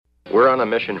We're on a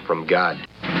mission from God.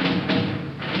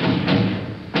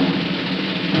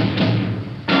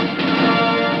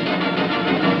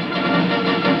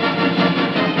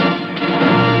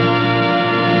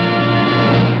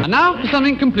 And now for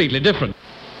something completely different.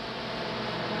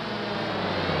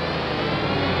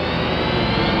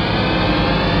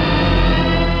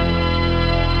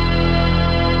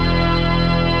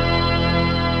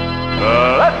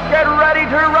 Let's get ready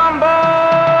to rumble!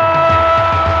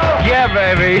 Yeah,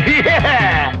 baby,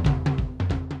 yeah!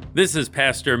 This is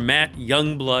Pastor Matt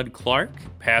Youngblood Clark,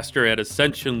 pastor at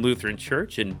Ascension Lutheran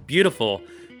Church in beautiful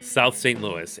South St.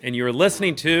 Louis, and you're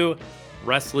listening to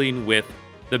Wrestling with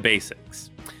the Basics.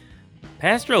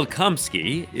 Pastor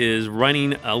Elkumsky is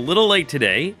running a little late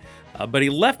today, but he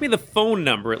left me the phone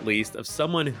number, at least, of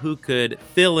someone who could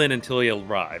fill in until he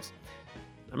arrives.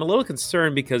 I'm a little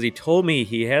concerned because he told me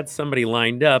he had somebody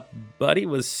lined up, but he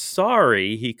was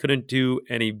sorry he couldn't do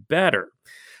any better.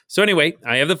 So anyway,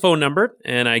 I have the phone number,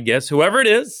 and I guess whoever it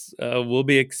is, we'll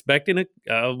be expecting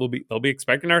they'll be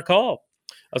expecting our call.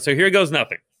 So here goes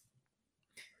nothing.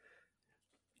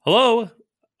 Hello,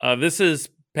 this is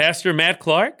Pastor Matt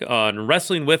Clark on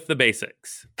Wrestling with the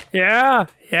Basics. Yeah,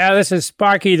 this is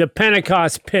Sparky the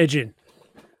Pentecost Pigeon.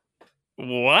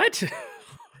 What?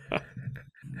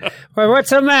 Well,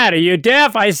 what's the matter? You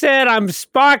deaf? I said I'm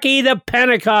Sparky the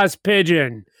Pentecost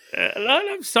Pigeon.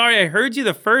 I'm sorry, I heard you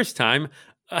the first time.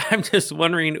 I'm just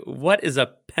wondering, what is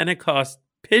a Pentecost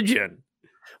pigeon?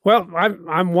 Well,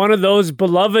 I'm one of those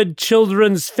beloved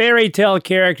children's fairy tale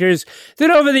characters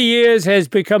that over the years has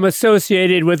become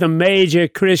associated with a major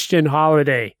Christian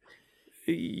holiday.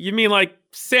 You mean like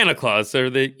Santa Claus or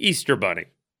the Easter Bunny?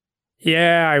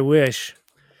 Yeah, I wish.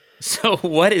 So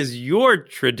what is your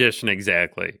tradition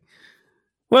exactly?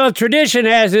 Well, tradition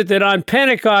has it that on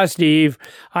Pentecost Eve,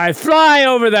 I fly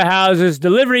over the houses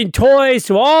delivering toys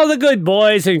to all the good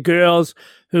boys and girls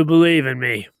who believe in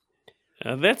me.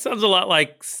 That sounds a lot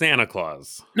like Santa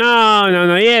Claus.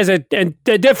 No. He has a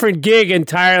different gig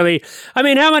entirely. I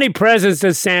mean, how many presents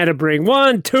does Santa bring?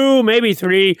 1, 2, maybe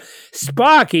 3.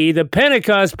 Sparky, the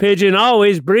Pentecost pigeon,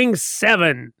 always brings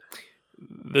 7.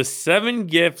 The 7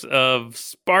 gifts of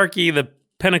Sparky, the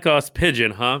Pentecost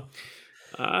pigeon, huh?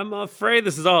 I'm afraid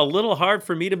this is all a little hard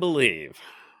for me to believe.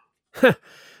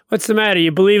 What's the matter?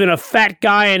 You believe in a fat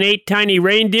guy and 8 tiny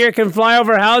reindeer can fly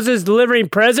over houses delivering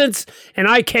presents, and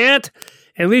I can't?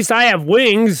 At least I have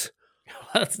wings.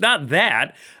 Well, it's not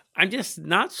that. I'm just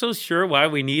not so sure why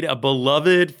we need a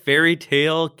beloved fairy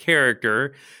tale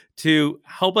character to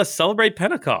help us celebrate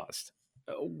Pentecost.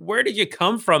 Where did you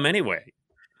come from anyway?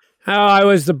 Oh, I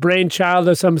was the brainchild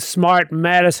of some smart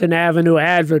Madison Avenue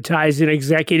advertising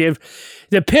executive.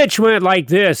 The pitch went like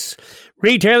this.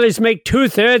 Retailers make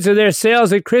 2/3 of their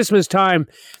sales at Christmas time.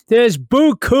 There's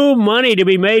buku money to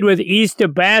be made with Easter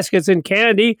baskets and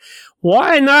candy.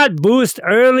 Why not boost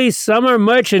early summer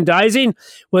merchandising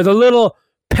with a little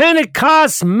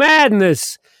Pentecost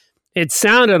madness? It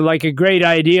sounded like a great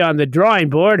idea on the drawing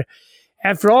board.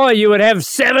 After all, you would have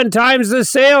 7 times the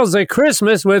sales at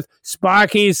Christmas with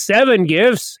Sparky's 7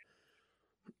 gifts.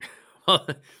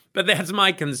 But that's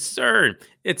my concern.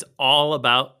 It's all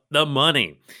about the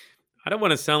money. I don't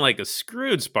want to sound like a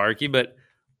Scrooge, Sparky, but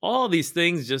all these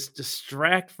things just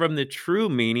distract from the true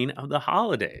meaning of the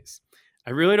holidays.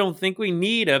 I really don't think we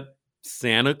need a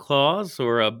Santa Claus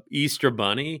or a Easter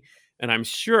Bunny, and I'm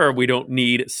sure we don't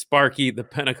need Sparky the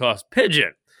Pentecost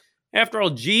Pigeon. After all,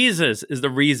 Jesus is the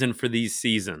reason for these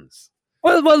seasons.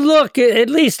 Well, look, at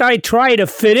least I try to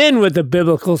fit in with the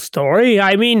biblical story.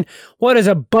 I mean, what does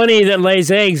a bunny that lays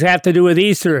eggs have to do with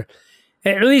Easter?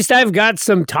 At least I've got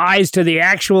some ties to the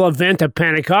actual event of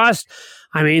Pentecost.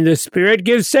 I mean, the Spirit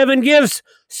gives 7 gifts.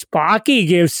 Sparky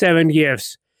gives 7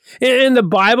 gifts. In the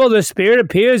Bible, the Spirit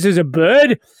appears as a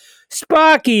bird.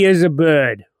 Sparky is a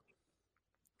bird.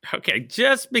 Okay,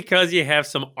 just because you have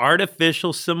some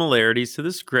artificial similarities to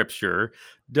the scripture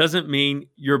doesn't mean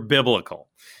you're biblical.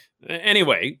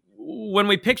 Anyway, when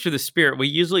we picture the Spirit, we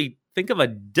usually think of a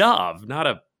dove, not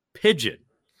a pigeon.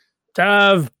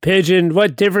 Dove, pigeon,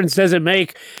 what difference does it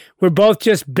make? We're both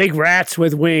just big rats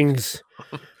with wings.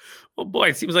 Well, boy,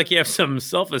 it seems like you have some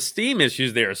self-esteem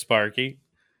issues there, Sparky.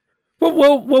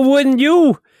 Well, wouldn't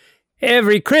you?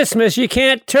 Every Christmas, you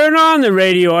can't turn on the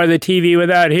radio or the TV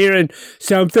without hearing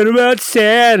something about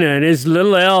Santa and his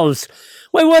little elves.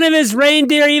 Why, one of his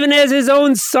reindeer even has his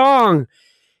own song.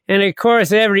 And, of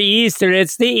course, every Easter,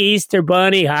 it's the Easter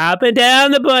Bunny hopping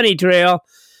down the bunny trail.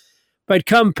 But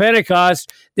come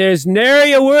Pentecost, there's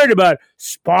nary a word about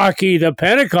Sparky the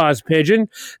Pentecost Pigeon,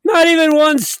 not even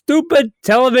one stupid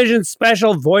television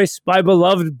special voiced by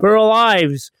beloved Burl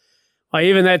Ives. Well,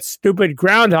 even that stupid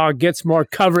groundhog gets more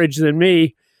coverage than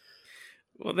me.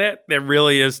 Well, that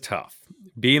really is tough,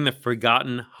 being the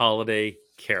forgotten holiday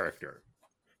character.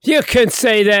 You can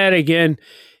say that again.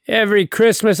 Every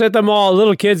Christmas at the mall,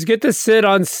 little kids get to sit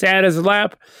on Santa's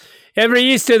lap. Every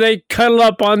Easter, they cuddle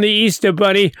up on the Easter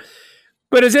bunny.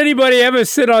 But does anybody ever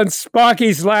sit on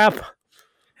Sparky's lap?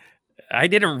 I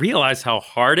didn't realize how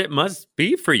hard it must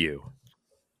be for you.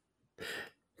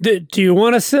 Do you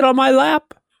want to sit on my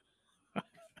lap?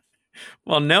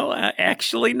 Well, no,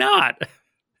 actually not.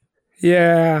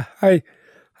 Yeah,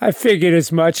 I figured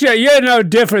as much. Yeah, you're no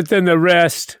different than the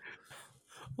rest.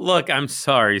 Look, I'm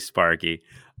sorry, Sparky.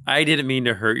 I didn't mean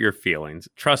to hurt your feelings.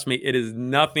 Trust me, it is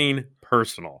nothing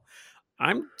personal.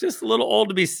 I'm just a little old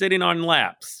to be sitting on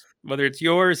laps, whether it's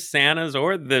yours, Santa's,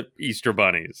 or the Easter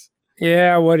bunnies.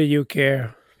 Yeah, what do you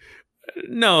care?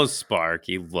 No,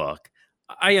 Sparky, look,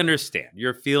 I understand.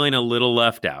 You're feeling a little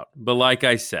left out, but like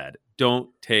I said, don't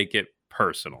take it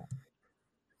personal.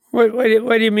 What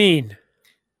do you mean?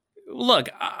 Look,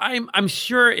 I'm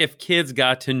sure if kids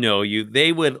got to know you,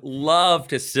 they would love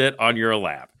to sit on your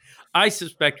lap. I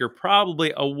suspect you're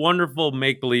probably a wonderful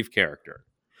make-believe character.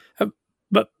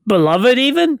 But beloved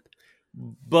even?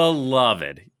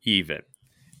 Beloved even.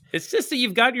 It's just that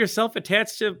you've got yourself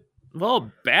attached to, well,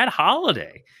 a bad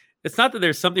holiday. It's not that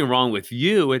there's something wrong with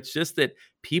you. It's just that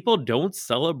people don't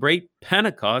celebrate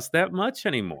Pentecost that much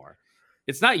anymore.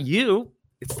 It's not you.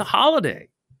 It's the holiday.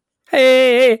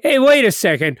 Hey, wait a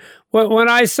second. When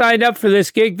I signed up for this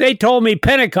gig, they told me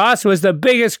Pentecost was the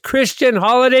biggest Christian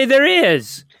holiday there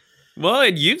is. Well,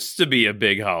 it used to be a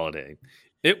big holiday.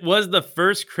 It was the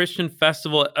first Christian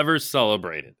festival ever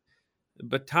celebrated.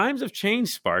 But times have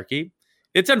changed, Sparky.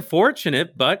 It's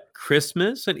unfortunate, but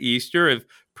Christmas and Easter have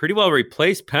pretty well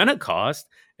replaced Pentecost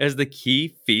as the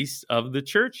key feasts of the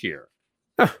church year.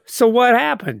 So what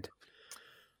happened?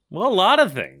 Well, a lot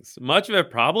of things. Much of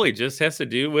it probably just has to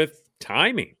do with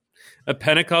timing. A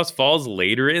Pentecost falls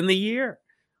later in the year.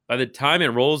 By the time it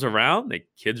rolls around, the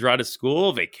kids are out of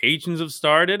school, vacations have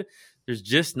started. There's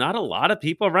just not a lot of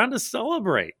people around to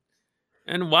celebrate.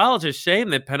 And while it's a shame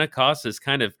that Pentecost has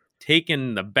kind of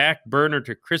taken the back burner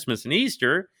to Christmas and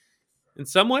Easter, in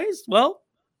some ways, well,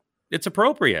 it's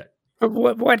appropriate.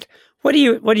 What are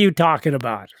you talking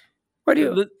about?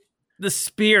 The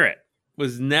Spirit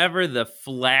was never the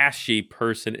flashy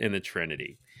person in the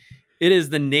Trinity. It is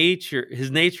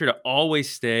his nature to always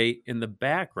stay in the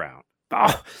background.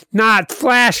 Oh, not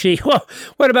flashy. Well,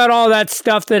 what about all that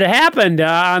stuff that happened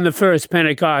on the first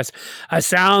Pentecost? A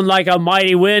sound like a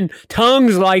mighty wind,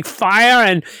 tongues like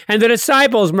fire, and the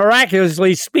disciples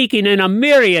miraculously speaking in a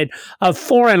myriad of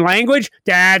foreign language?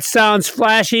 That sounds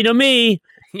flashy to me.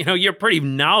 You know, you're pretty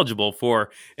knowledgeable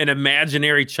for an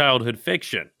imaginary childhood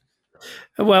fiction.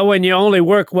 Well, when you only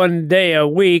work one day a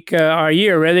week, or a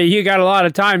year, rather, you got a lot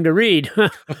of time to read.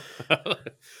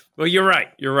 Well, you're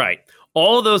right.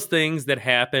 All of those things that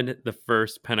happened the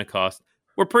first Pentecost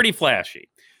were pretty flashy,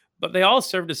 but they all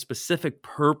served a specific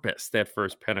purpose that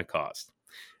first Pentecost.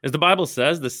 As the Bible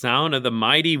says, the sound of the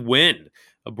mighty wind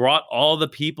brought all the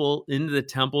people into the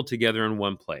temple together in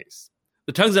one place.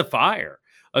 The tongues of fire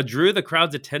drew the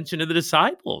crowd's attention to the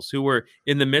disciples who were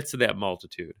in the midst of that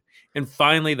multitude. And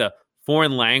finally, the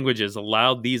foreign languages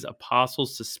allowed these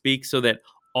apostles to speak so that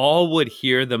all would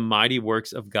hear the mighty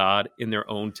works of God in their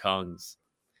own tongues.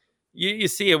 You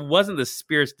see, it wasn't the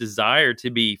Spirit's desire to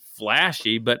be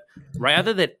flashy, but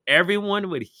rather that everyone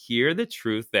would hear the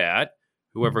truth that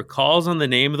whoever calls on the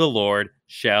name of the Lord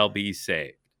shall be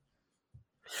saved.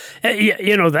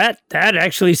 You know, that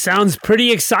actually sounds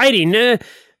pretty exciting.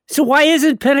 So why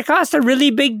isn't Pentecost a really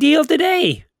big deal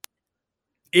today?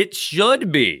 It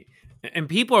should be. And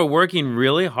people are working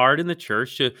really hard in the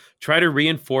church to try to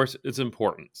reinforce its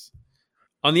importance.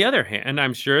 On the other hand,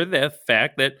 I'm sure the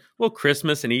fact that, well,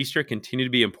 Christmas and Easter continue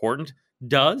to be important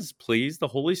does please the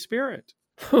Holy Spirit.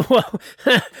 Well,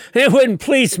 it wouldn't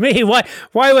please me. Why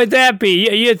would that be?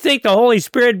 You'd think the Holy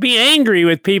Spirit would be angry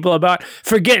with people about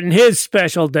forgetting his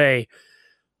special day.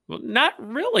 Well, not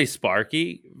really,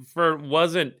 Sparky, for it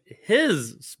wasn't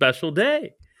his special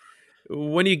day.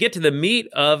 When you get to the meat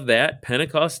of that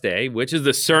Pentecost day, which is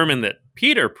the sermon that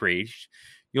Peter preached,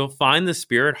 you'll find the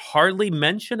Spirit hardly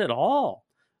mentioned at all.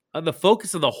 The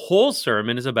focus of the whole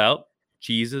sermon is about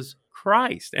Jesus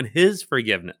Christ and his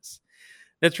forgiveness.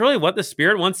 That's really what the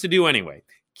Spirit wants to do anyway.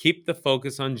 Keep the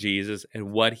focus on Jesus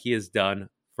and what he has done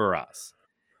for us.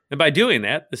 And by doing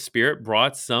that, the Spirit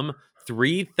brought some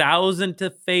 3,000 to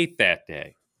faith that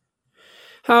day.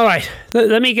 All right,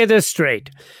 let me get this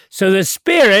straight. So the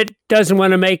Spirit doesn't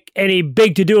want to make any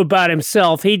big to-do about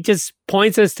himself. He just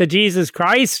points us to Jesus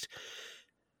Christ?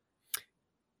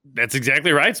 That's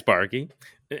exactly right, Sparky.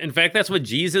 In fact, that's what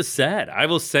Jesus said. I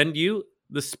will send you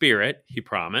the Spirit, he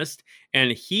promised,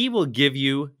 and he will give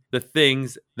you the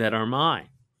things that are mine.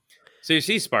 So you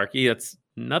see, Sparky, it's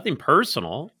nothing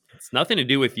personal. It's nothing to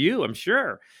do with you, I'm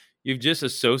sure. You've just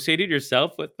associated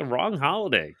yourself with the wrong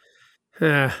holiday.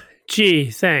 Gee,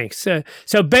 thanks.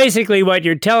 So basically what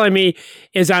you're telling me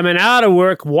is I'm an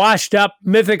out-of-work, washed-up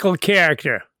mythical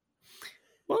character.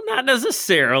 Well, not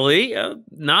necessarily.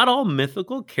 Not all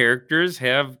mythical characters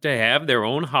have to have their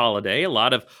own holiday. A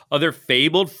lot of other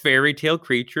fabled fairy tale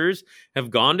creatures have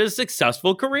gone to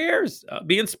successful careers,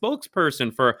 being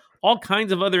spokesperson for all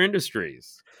kinds of other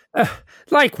industries.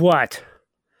 Like what?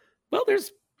 Well,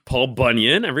 there's Paul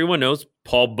Bunyan. Everyone knows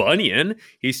Paul Bunyan.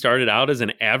 He started out as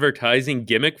an advertising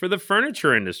gimmick for the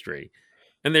furniture industry.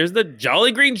 And there's the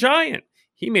Jolly Green Giant.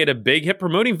 He made a big hit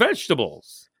promoting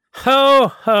vegetables. Ho,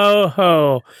 ho,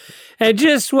 ho. And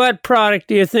just what product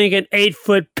do you think an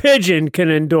 8-foot pigeon can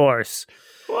endorse?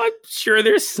 Well, I'm sure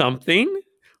there's something.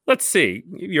 Let's see.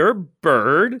 You're a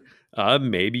bird.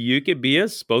 Maybe you could be a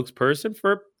spokesperson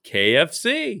for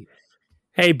KFC.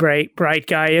 Hey, bright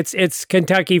guy, it's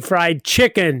Kentucky Fried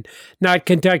Chicken, not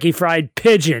Kentucky Fried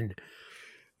Pigeon.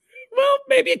 Well,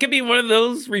 maybe it could be one of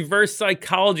those reverse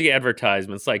psychology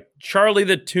advertisements like Charlie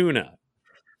the Tuna.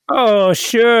 Oh,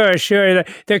 sure.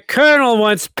 The Colonel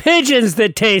wants pigeons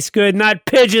that taste good, not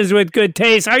pigeons with good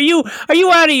taste. Are you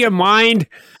out of your mind?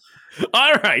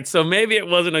 All right, so maybe it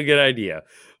wasn't a good idea.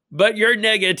 But your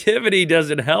negativity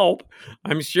doesn't help.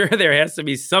 I'm sure there has to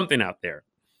be something out there.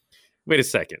 Wait a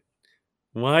second.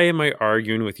 Why am I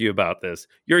arguing with you about this?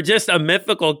 You're just a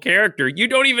mythical character. You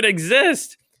don't even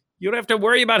exist. You don't have to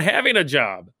worry about having a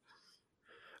job.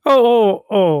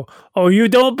 Oh, you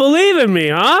don't believe in me,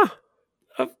 huh?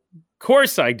 Of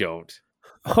course I don't.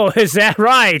 Oh, is that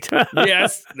right?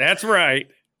 Yes, that's right.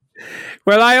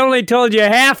 Well, I only told you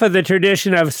half of the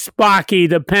tradition of Sparky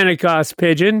the Pentecost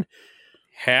pigeon.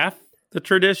 Half the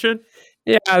tradition?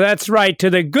 Yeah, that's right. To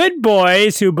the good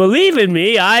boys who believe in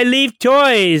me, I leave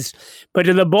toys. But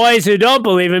to the boys who don't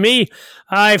believe in me,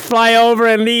 I fly over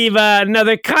and leave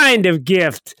another kind of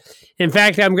gift. In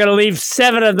fact, I'm going to leave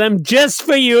 7 of them just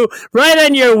for you, right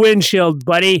on your windshield,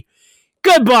 buddy.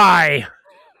 Goodbye.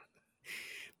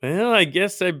 Well, I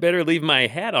guess I better leave my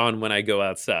hat on when I go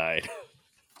outside.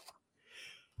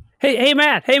 Hey,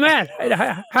 Matt.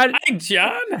 Hi,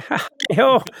 John.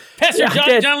 Oh, Pastor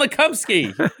John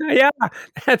Lekumsky. Yeah,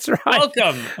 that's right.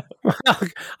 Welcome. Well,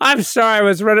 I'm sorry I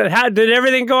was running. Did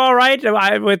everything go all right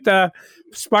with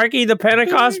Sparky the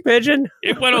Pentecost pigeon?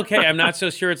 It went okay. I'm not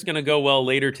so sure it's going to go well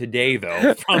later today,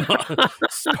 though, from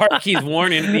Sparky's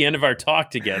warning at the end of our talk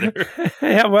together.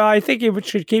 Yeah, well, I think you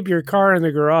should keep your car in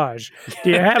the garage. Do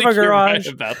you have a garage? You're right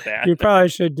about that. You probably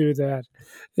should do that.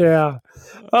 Yeah.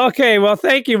 Okay, well,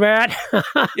 thank you, Matt.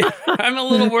 I'm a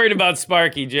little worried about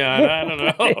Sparky, John. I don't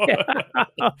know.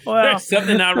 Yeah. Well, there's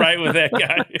something not right with that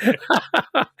guy.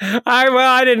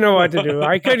 I didn't know what to do.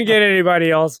 I couldn't get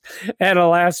anybody else at a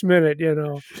last minute,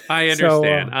 I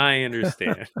understand. I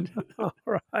understand. All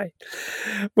right.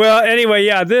 Well, anyway,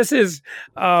 yeah, this is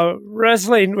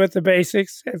Wrestling with the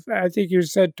Basics. I think you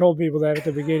told people that at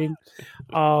the beginning.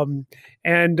 So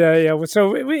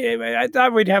I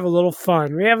thought we'd have a little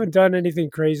fun. We haven't done anything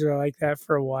crazy like that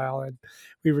for a while, and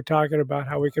we were talking about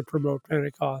how we could promote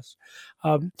Pentecost.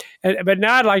 But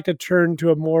now I'd like to turn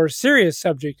to a more serious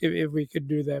subject, if we could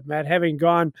do that, Matt. Having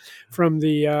gone from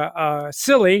the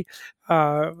silly,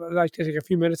 I'd like to take a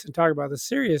few minutes and talk about the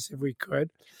serious, if we could.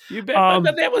 You bet.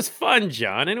 But that was fun,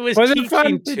 John, and it was it teaching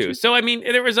fun? too. So I mean,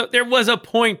 there was a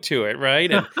point to it,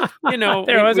 right? And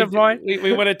there was a point.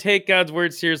 We want to take God's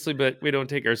word seriously, but we don't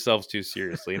take ourselves too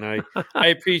seriously, and I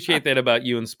appreciate that about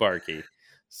you and Sparky.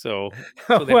 So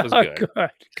that was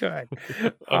good.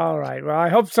 All right. Well, I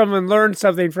hope someone learned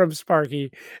something from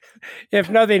Sparky. If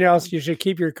nothing else, you should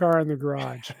keep your car in the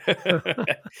garage.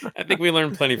 I think we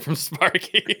learned plenty from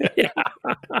Sparky. Yeah.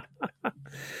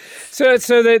 So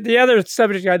the other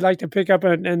subject I'd like to pick up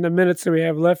in the minutes that we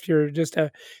have left here, just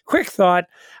a quick thought.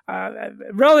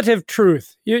 Relative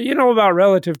truth. You know about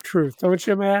relative truth, don't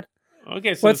you, Matt?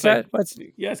 Okay, so what's that?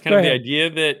 It's kind of the idea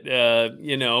that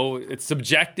it's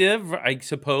subjective. I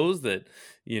suppose that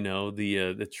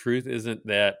the truth isn't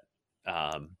that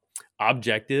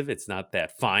objective. It's not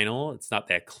that final. It's not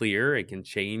that clear. It can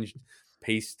change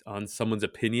based on someone's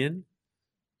opinion.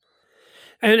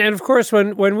 And of course,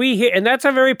 when we hear, and that's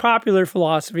a very popular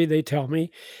philosophy, they tell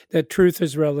me that truth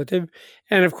is relative.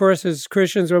 And of course, as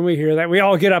Christians, when we hear that, we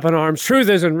all get up in arms. Truth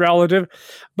isn't relative.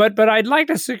 But I'd like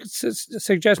to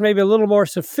suggest maybe a little more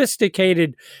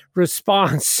sophisticated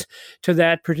response to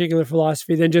that particular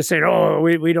philosophy than just saying, "Oh,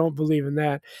 we don't believe in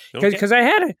that." Because I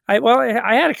had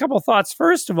a couple of thoughts.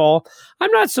 First of all,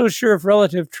 I'm not so sure if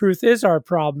relative truth is our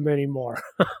problem anymore.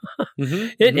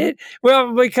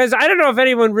 Because I don't know if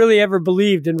anyone really ever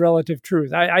believed in relative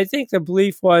truth. I think the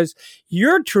belief was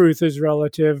your truth is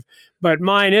relative, but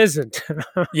mine isn't.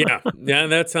 Yeah,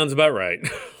 that sounds about right.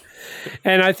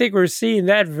 And I think we're seeing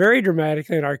that very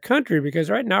dramatically in our country, because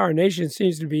right now our nation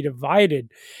seems to be divided,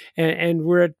 and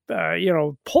we're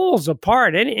at poles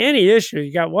apart. Any issue,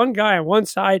 you got one guy on one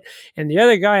side and the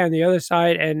other guy on the other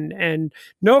side, and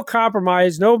no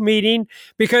compromise, no meeting,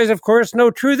 because of course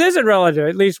no truth isn't relative.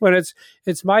 At least when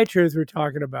it's my truth we're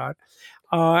talking about.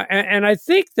 And I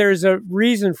think there's a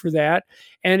reason for that.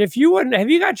 And if you wouldn't, have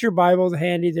you got your Bible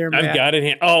handy there, Matt? I've got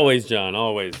it always, John,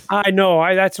 always. I know.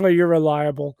 That's why you're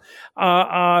reliable.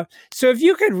 So if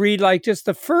you could read like just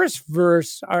the first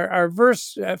verse, our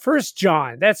verse, 1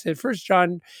 John. That's it. 1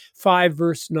 John 5,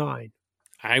 verse 9.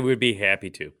 I would be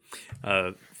happy to.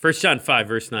 1 John 5,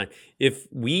 verse 9. If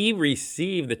we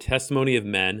receive the testimony of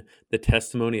men, the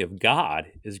testimony of God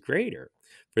is greater.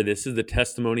 For this is the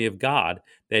testimony of God,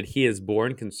 that he is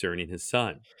born concerning his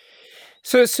Son.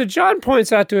 So John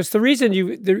points out to us the reason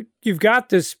you've got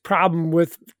this problem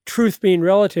with truth being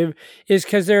relative is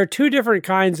because there are two different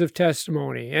kinds of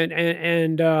testimony.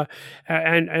 And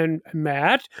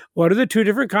Matt, what are the two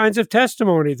different kinds of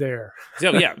testimony there?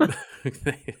 So yeah,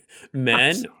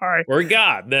 men or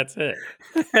God. That's it.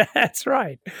 That's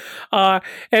right. And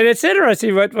it's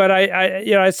interesting. But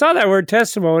I saw that word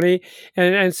testimony,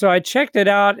 and so I checked it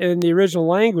out in the original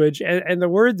language, and the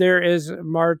word there is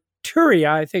martyria,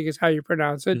 I think is how you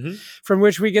pronounce it, from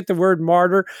which we get the word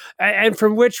martyr, and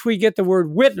from which we get the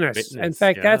word witness. In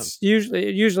fact, that's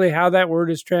usually how that word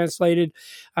is translated.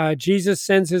 Jesus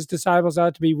sends his disciples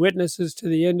out to be witnesses to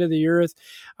the end of the earth.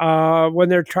 When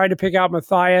they're trying to pick out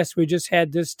Matthias, we just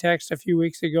had this text a few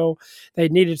weeks ago. They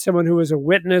needed someone who was a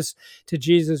witness to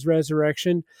Jesus'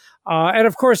 resurrection. And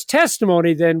of course,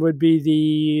 testimony then would be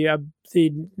the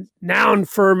noun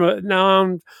form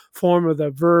of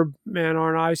the verb. Man,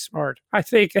 aren't I smart? I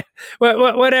think,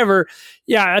 whatever.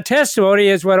 Yeah, a testimony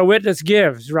is what a witness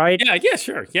gives, right? Yeah,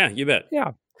 sure. Yeah, you bet.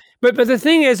 Yeah. But the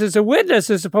thing is a witness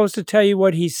is supposed to tell you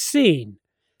what he's seen.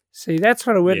 See, that's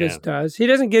what a witness does. He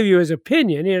doesn't give you his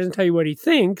opinion. He doesn't tell you what he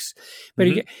thinks. But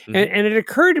and it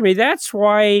occurred to me, that's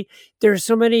why there's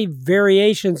so many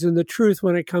variations in the truth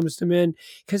when it comes to men,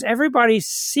 because everybody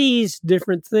sees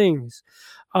different things.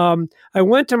 I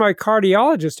went to my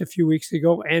cardiologist a few weeks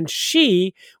ago, and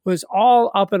she was all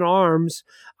up in arms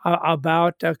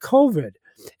about COVID.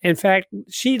 In fact,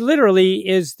 she literally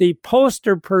is the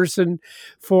poster person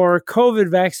for COVID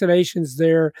vaccinations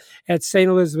there at St.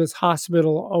 Elizabeth's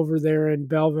Hospital over there in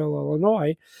Belleville,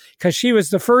 Illinois, because she was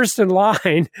the first in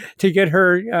line to get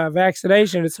her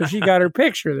vaccination. And so she got her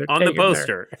picture on the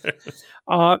poster.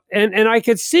 And I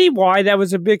could see why that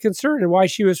was a big concern and why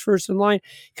she was first in line,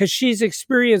 because she's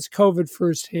experienced COVID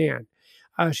firsthand.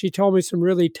 She told me some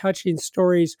really touching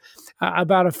stories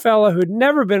about a fellow who'd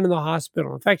never been in the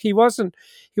hospital. In fact, he wasn't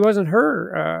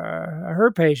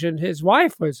her patient. His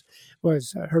wife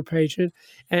was her patient,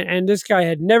 and this guy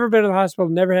had never been in the hospital,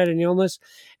 never had an illness,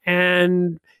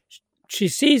 and she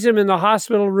sees him in the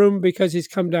hospital room because he's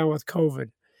come down with COVID.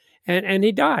 And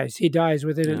he dies. He dies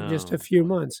within just a few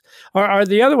months. Or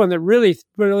the other one that really,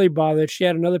 really bothered, she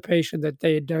had another patient that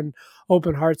they had done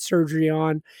open heart surgery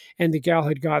on, and the gal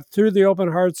had got through the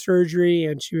open heart surgery,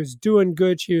 and she was doing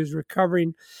good. She was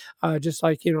recovering, just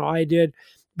like, I did.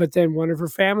 But then one of her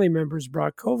family members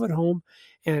brought COVID home,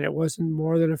 and it wasn't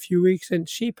more than a few weeks, and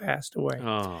she passed away.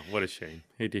 Oh, what a shame.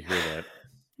 Hate to hear that.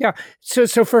 Yeah.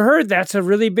 So for her, that's a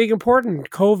really big,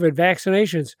 important COVID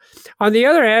vaccinations. On the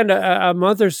other hand, a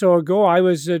month or so ago, I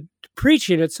was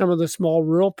preaching at some of the small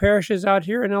rural parishes out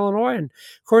here in Illinois. And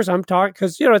of course, I'm talking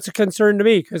because, it's a concern to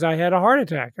me because I had a heart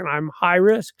attack and I'm high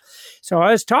risk. So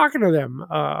I was talking to them.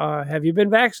 Have you been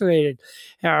vaccinated?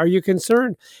 Are you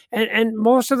concerned? And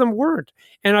most of them weren't.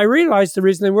 And I realized the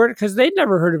reason they weren't because they'd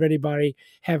never heard of anybody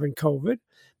having COVID.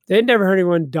 They'd never heard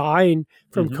anyone dying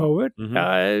from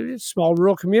COVID. Small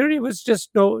rural community was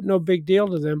just no big deal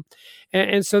to them.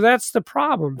 And so that's the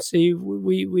problem. See,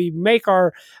 we make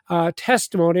our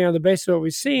testimony on the basis of what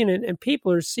we've seen, and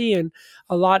people are seeing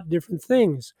a lot of different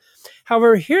things.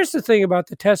 However, here's the thing about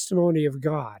the testimony of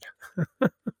God.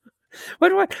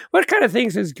 What kind of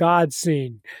things has God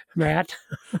seen, Matt?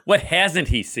 What hasn't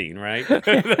he seen, right?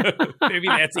 Maybe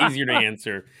that's easier to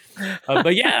answer.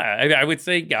 But yeah, I would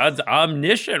say God's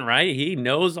omniscient, right? He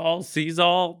knows all, sees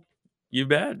all. You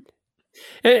bet.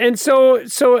 And so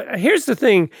here's the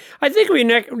thing. I think we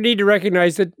need to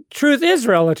recognize that truth is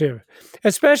relative,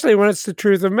 especially when it's the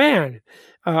truth of man.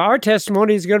 Our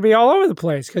testimony is going to be all over the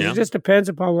place because it just depends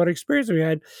upon what experience we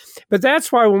had. But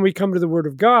that's why when we come to the Word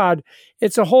of God,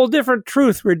 it's a whole different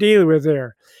truth we're dealing with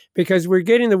there, because we're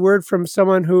getting the Word from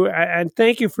someone who, and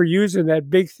thank you for using that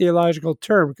big theological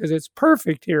term because it's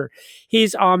perfect here.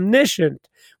 He's omniscient,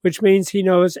 which means he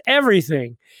knows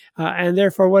everything. And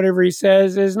therefore, whatever he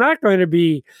says is not going to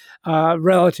be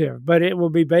relative, but it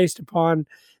will be based upon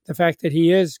the fact that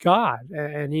he is God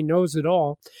and he knows it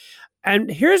all.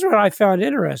 And here's what I found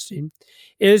interesting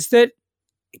is that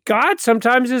God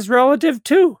sometimes is relative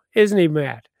too, isn't he,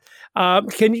 Matt?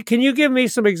 Can you give me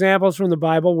some examples from the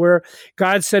Bible where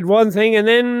God said one thing and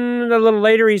then a little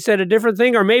later he said a different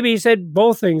thing, or maybe he said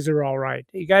both things are all right?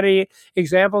 You got any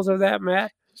examples of that,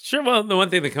 Matt? Sure. Well, the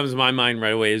one thing that comes to my mind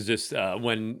right away is just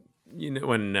when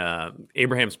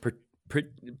Abraham's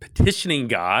petitioning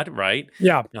God, right?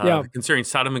 Yeah. Concerning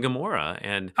Sodom and Gomorrah,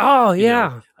 and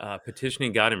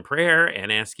petitioning God in prayer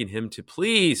and asking Him to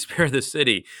please spare the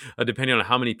city, depending on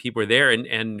how many people are there,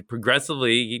 and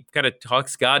progressively he kind of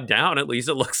talks God down. At least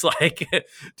it looks like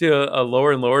to a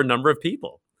lower and lower number of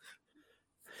people.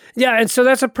 Yeah, and so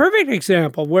that's a perfect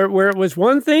example where it was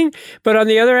one thing, but on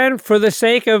the other hand, for the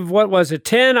sake of, what was it,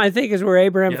 10, I think is where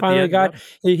Abraham finally got,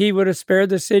 he would have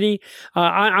spared the city.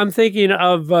 I'm thinking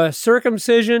of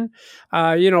circumcision.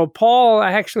 Paul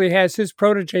actually has his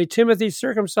protege Timothy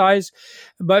circumcised,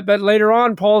 but later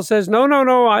on Paul says,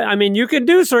 no. I mean, you can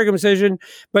do circumcision,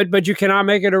 but you cannot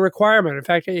make it a requirement. In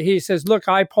fact, he says, look,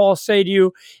 I, Paul, say to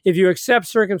you, if you accept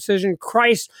circumcision,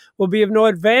 Christ will be of no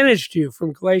advantage to you,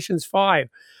 from Galatians 5.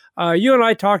 You and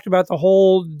I talked about the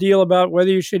whole deal about whether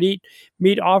you should eat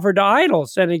meat offered to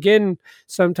idols. And again,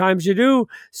 sometimes you do,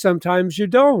 sometimes you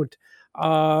don't.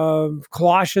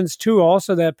 Colossians 2,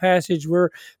 also that passage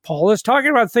where Paul is talking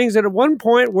about things that at one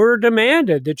point were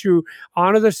demanded, that you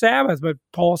honor the Sabbath. But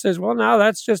Paul says, well, now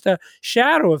that's just a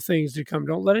shadow of things to come.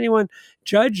 Don't let anyone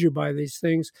judge you by these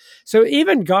things. So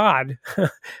even God,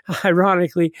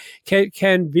 ironically,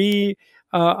 can be,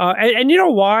 and you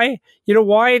know why?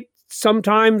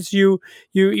 Sometimes you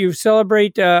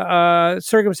celebrate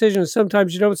circumcision, and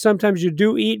sometimes you don't. Sometimes you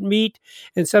do eat meat,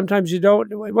 and sometimes you don't.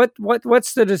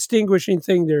 What's the distinguishing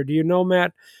thing there? Do you know,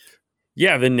 Matt?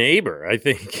 Yeah, the neighbor. I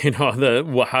think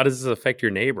how does this affect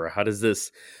your neighbor? How does this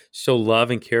show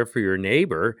love and care for your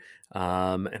neighbor?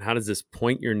 And how does this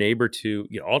point your neighbor to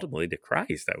ultimately to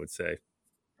Christ? I would say.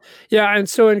 Yeah, and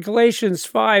so in Galatians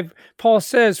 5, Paul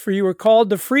says, for you were called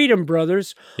to freedom,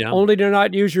 brothers, only do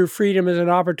not use your freedom as an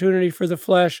opportunity for the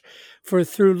flesh, for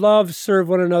through love serve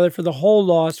one another, for the whole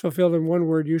law is fulfilled in one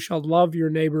word, you shall love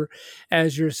your neighbor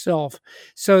as yourself.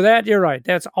 So that, you're right,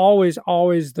 that's always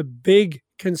the big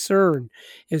concern,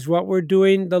 is what we're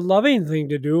doing, the loving thing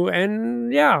to do.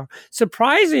 And yeah,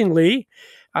 surprisingly,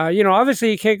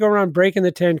 obviously you can't go around breaking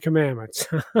the 10 commandments.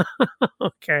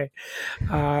 Okay.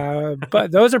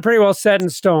 But those are pretty well set in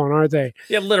stone, aren't they?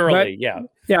 Yeah, literally.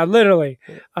 Yeah, literally.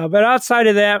 But outside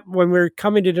of that, when we're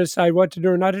coming to decide what to do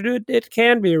or not to do, it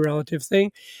can be a relative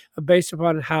thing based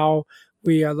upon how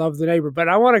we love the neighbor. But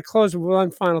I want to close with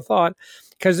one final thought,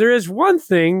 because there is one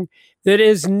thing that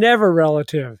is never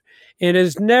relative. It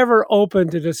is never open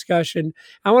to discussion.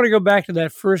 I want to go back to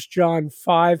that 1 John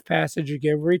 5 passage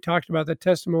again, where he talked about the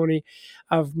testimony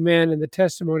of men and the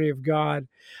testimony of God.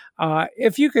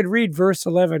 If you could read verse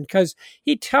 11, because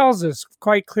he tells us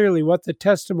quite clearly what the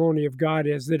testimony of God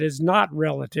is, that is not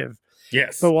relative,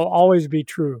 but will always be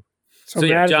true. So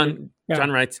John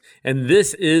writes, and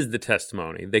this is the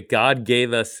testimony, that God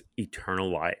gave us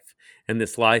eternal life, and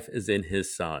this life is in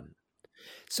his Son.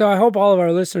 So I hope all of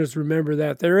our listeners remember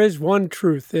that there is one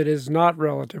truth that is not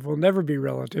relative, will never be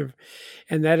relative,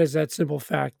 and that is that simple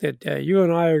fact that you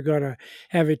and I are going to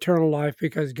have eternal life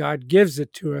because God gives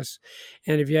it to us.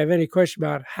 And if you have any question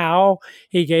about how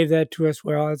he gave that to us,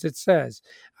 well, as it says,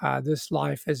 this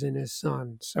life is in his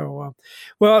Son. So,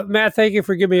 well, Matt, thank you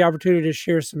for giving me the opportunity to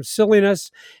share some silliness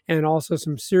and also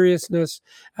some seriousness.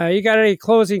 You got any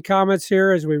closing comments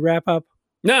here as we wrap up?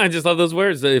 No, I just love those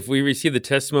words. If we receive the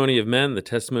testimony of men, the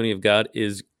testimony of God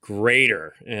is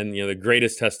greater. And, the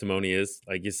greatest testimony is,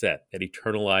 like you said, that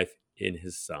eternal life in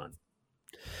his Son.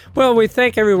 Well, we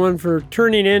thank everyone for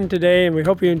tuning in today, and we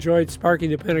hope you enjoyed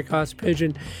Sparking the Pentecost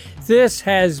Pigeon. This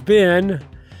has been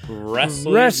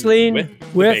Wrestling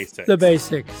with the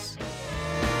Basics.